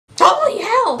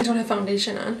No! I don't have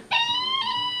foundation on.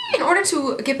 In order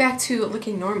to get back to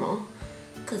looking normal,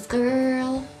 cause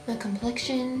girl, my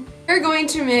complexion. We're going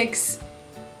to mix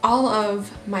all of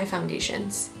my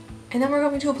foundations and then we're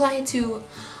going to apply it to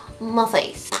my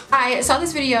face. I saw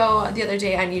this video the other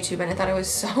day on YouTube and I thought it was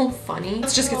so funny.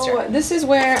 Let's just get started. This is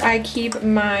where I keep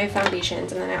my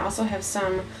foundations and then I also have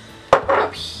some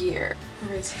up here.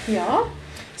 Right here.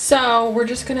 So we're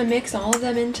just gonna mix all of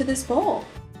them into this bowl.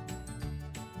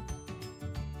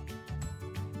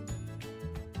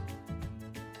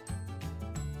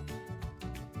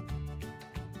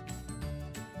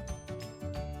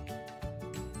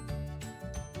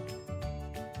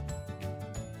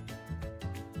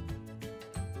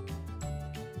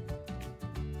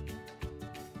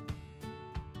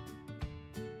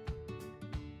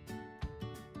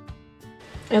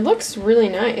 It looks really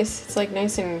nice. It's like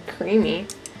nice and creamy.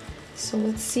 So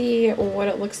let's see what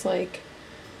it looks like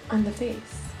on the face.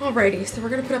 Alrighty, so we're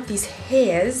gonna put up these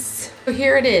hairs. So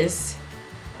here it is.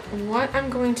 What I'm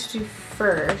going to do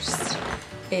first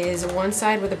is one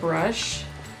side with a brush,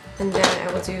 and then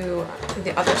I will do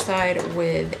the other side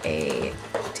with a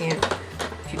damp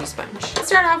beauty sponge. Let's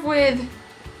start off with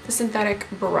the synthetic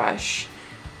brush.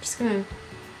 I'm just gonna,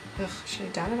 should I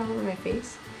dot it all over my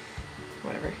face?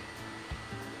 Whatever.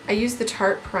 I use the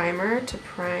Tarte primer to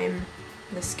prime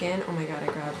the skin. Oh my god, I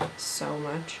grabbed so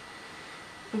much.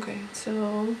 Okay, so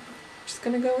I'm just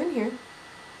gonna go in here.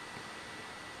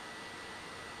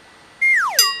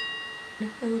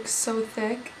 It looks so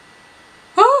thick.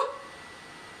 Oh!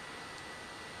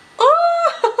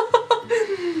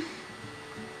 Oh!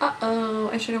 Uh-oh,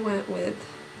 I should have went with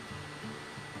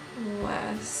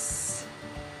less.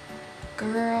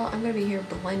 Girl, I'm gonna be here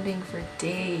blending for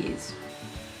days.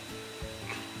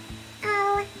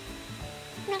 Oh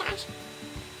my gosh.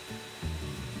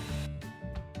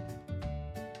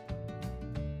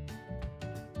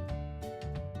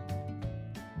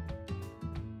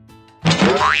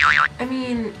 I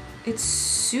mean, it's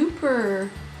super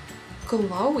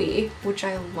glowy, which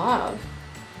I love.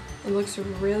 It looks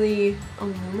really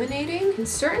illuminating. In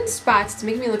certain spots, it's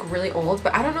making me look really old,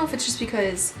 but I don't know if it's just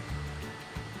because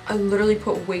I literally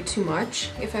put way too much.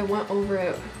 If I went over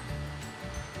it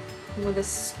with a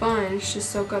sponge to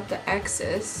soak up the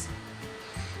excess,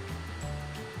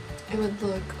 it would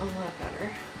look a lot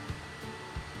better.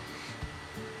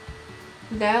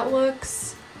 That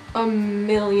looks a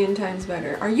million times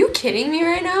better. Are you kidding me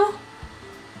right now?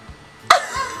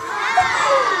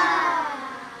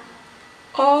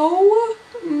 Oh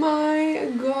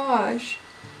my gosh.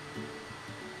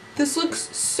 This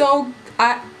looks so...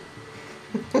 I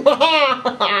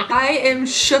am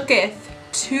shooketh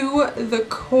to the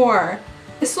core.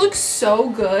 This looks so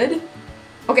good.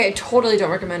 Okay, I totally don't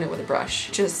recommend it with a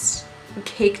brush. Just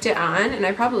caked it on, and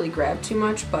I probably grabbed too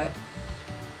much, but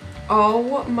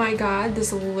oh my god,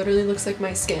 this literally looks like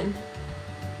my skin.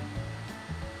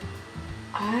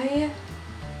 I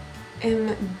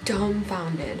am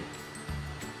dumbfounded.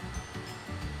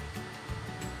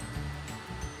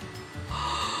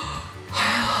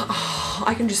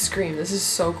 I can just scream. This is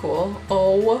so cool.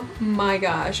 Oh my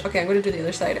gosh. Okay, I'm gonna do the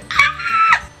other side.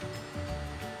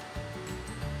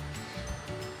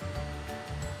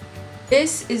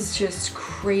 This is just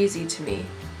crazy to me.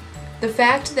 The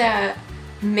fact that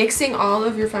mixing all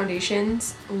of your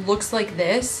foundations looks like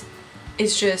this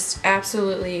is just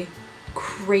absolutely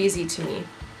crazy to me.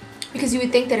 Because you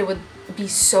would think that it would be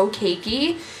so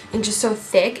cakey and just so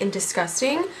thick and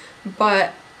disgusting,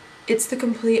 but it's the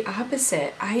complete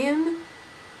opposite. I am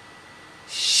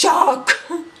shocked.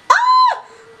 Ah!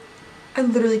 I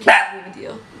literally can't believe a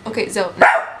deal. Okay, so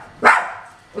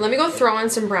let me go throw on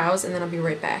some brows and then I'll be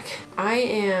right back. I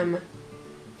am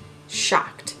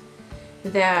shocked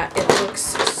that it looks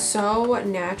so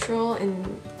natural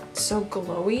and so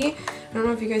glowy. I don't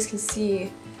know if you guys can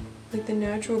see like the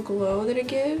natural glow that it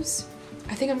gives.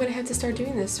 I think I'm gonna have to start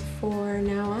doing this for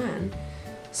now on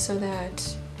so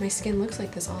that my skin looks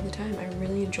like this all the time. I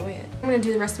really enjoy it. I'm gonna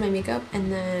do the rest of my makeup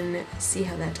and then see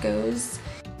how that goes.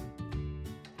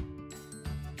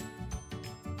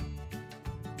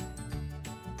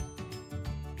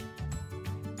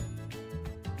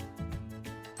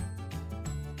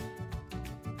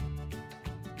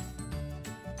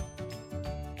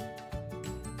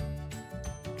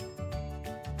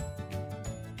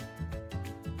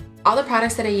 All the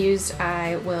products that I used,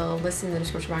 I will list in the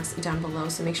description box down below,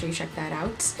 so make sure you check that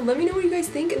out. Let me know what you guys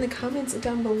think in the comments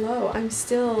down below. I'm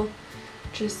still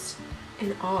just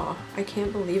in awe. I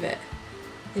can't believe it.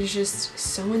 It's just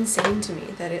so insane to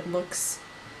me that it looks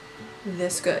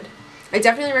this good. I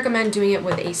definitely recommend doing it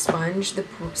with a sponge. The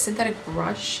synthetic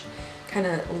brush kind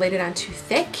of laid it on too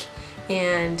thick,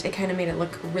 and it kind of made it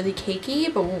look really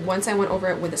cakey, but once I went over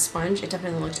it with a sponge, it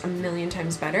definitely looked a million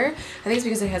times better. I think it's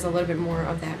because it has a little bit more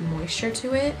of that moisture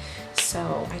to it,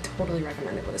 so I totally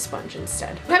recommend it with a sponge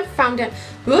instead. I've found it,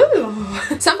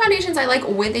 some foundations I like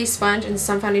with a sponge and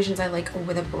some foundations I like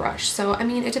with a brush. So I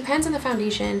mean, it depends on the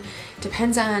foundation,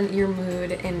 depends on your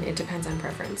mood, and it depends on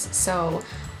preference. So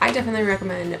I definitely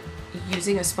recommend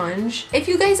using a sponge. If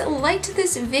you guys liked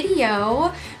this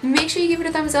video, make sure you give it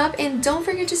a thumbs up and don't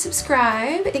forget to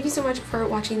subscribe. Thank you so much for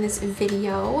watching this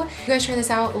video. If you guys try this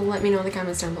out, let me know in the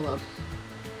comments down below.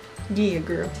 Yeah,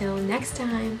 girl. Till next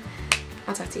time,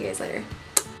 I'll talk to you guys later.